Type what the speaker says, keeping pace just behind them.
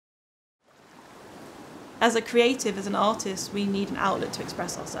As a creative, as an artist, we need an outlet to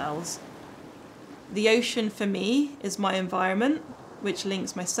express ourselves. The ocean for me is my environment, which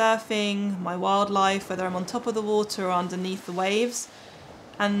links my surfing, my wildlife, whether I'm on top of the water or underneath the waves.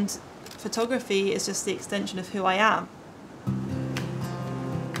 And photography is just the extension of who I am.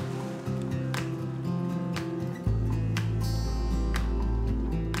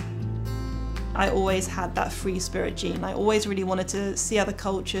 I always had that free spirit gene. I always really wanted to see other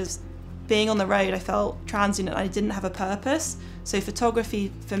cultures. Being on the road, I felt transient and I didn't have a purpose. So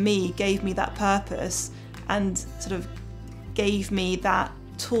photography for me gave me that purpose and sort of gave me that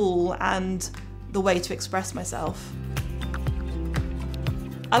tool and the way to express myself.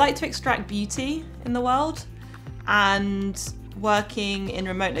 I like to extract beauty in the world, and working in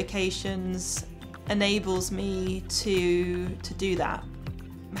remote locations enables me to do that.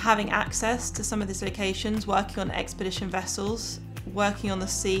 Having access to some of these locations, working on expedition vessels, working on the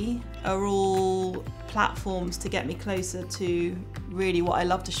sea are all platforms to get me closer to really what I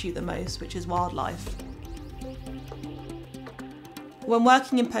love to shoot the most, which is wildlife. When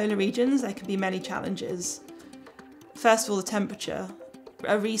working in polar regions, there can be many challenges. First of all, the temperature.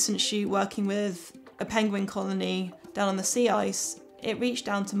 A recent shoot working with a penguin colony down on the sea ice, it reached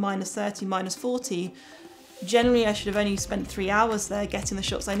down to -30, -40. Generally, I should have only spent 3 hours there getting the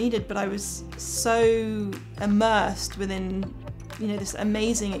shots I needed, but I was so immersed within, this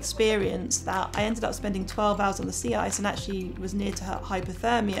amazing experience that I ended up spending 12 hours on the sea ice and actually was near to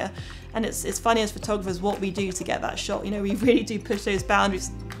hypothermia. And it's funny as photographers what we do to get that shot. We really do push those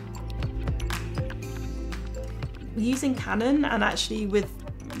boundaries. Using Canon, and actually with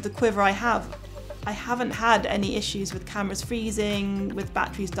the quiver I haven't had any issues with cameras freezing, with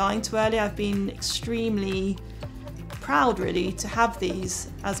batteries dying too early. I've been extremely proud really to have these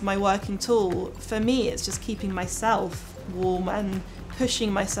as my working tool. For me, it's just keeping myself warm and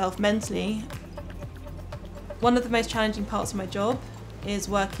pushing myself mentally. One of the most challenging parts of my job is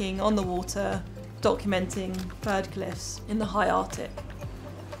working on the water, documenting bird cliffs in the high Arctic.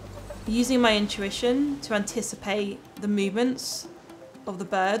 Using my intuition to anticipate the movements of the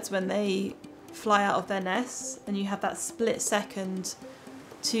birds when they fly out of their nests, and you have that split second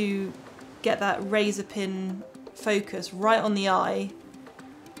to get that razor pin focus right on the eye.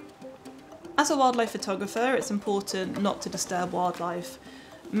 As a wildlife photographer, it's important not to disturb wildlife.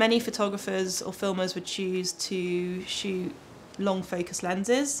 Many photographers or filmers would choose to shoot long focus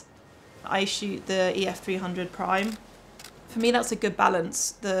lenses. I shoot the EF300 prime. For me, that's a good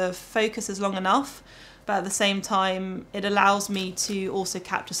balance. The focus is long enough, but at the same time, it allows me to also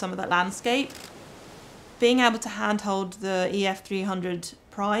capture some of that landscape. Being able to handhold the EF300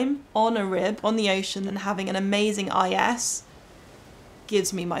 prime on a rib, on the ocean, and having an amazing IS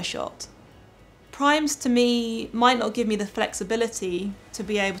gives me my shot. Primes to me might not give me the flexibility to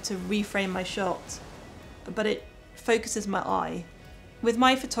be able to reframe my shot, but it focuses my eye. With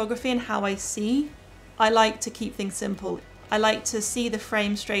my photography and how I see, I like to keep things simple. I like to see the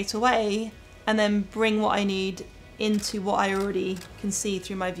frame straight away and then bring what I need into what I already can see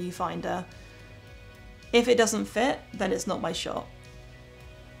through my viewfinder. If it doesn't fit, then it's not my shot.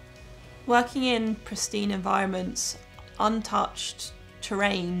 Working in pristine environments, untouched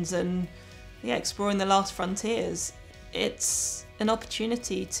terrains, and exploring the last frontiers, it's an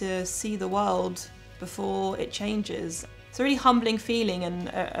opportunity to see the world before it changes. It's a really humbling feeling, and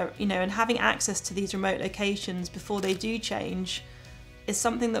and having access to these remote locations before they do change is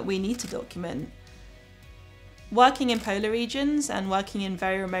something that we need to document. Working in polar regions and working in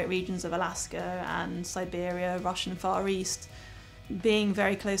very remote regions of Alaska and Siberia, Russian Far East, being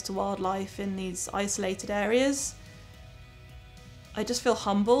very close to wildlife in these isolated areas, I just feel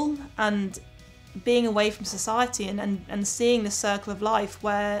humble, and being away from society and seeing the circle of life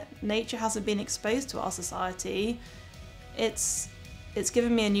where nature hasn't been exposed to our society, it's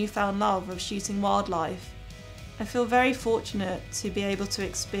given me a newfound love of shooting wildlife. I feel very fortunate to be able to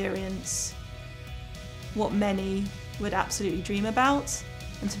experience what many would absolutely dream about,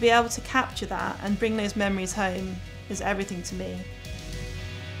 and to be able to capture that and bring those memories home is everything to me.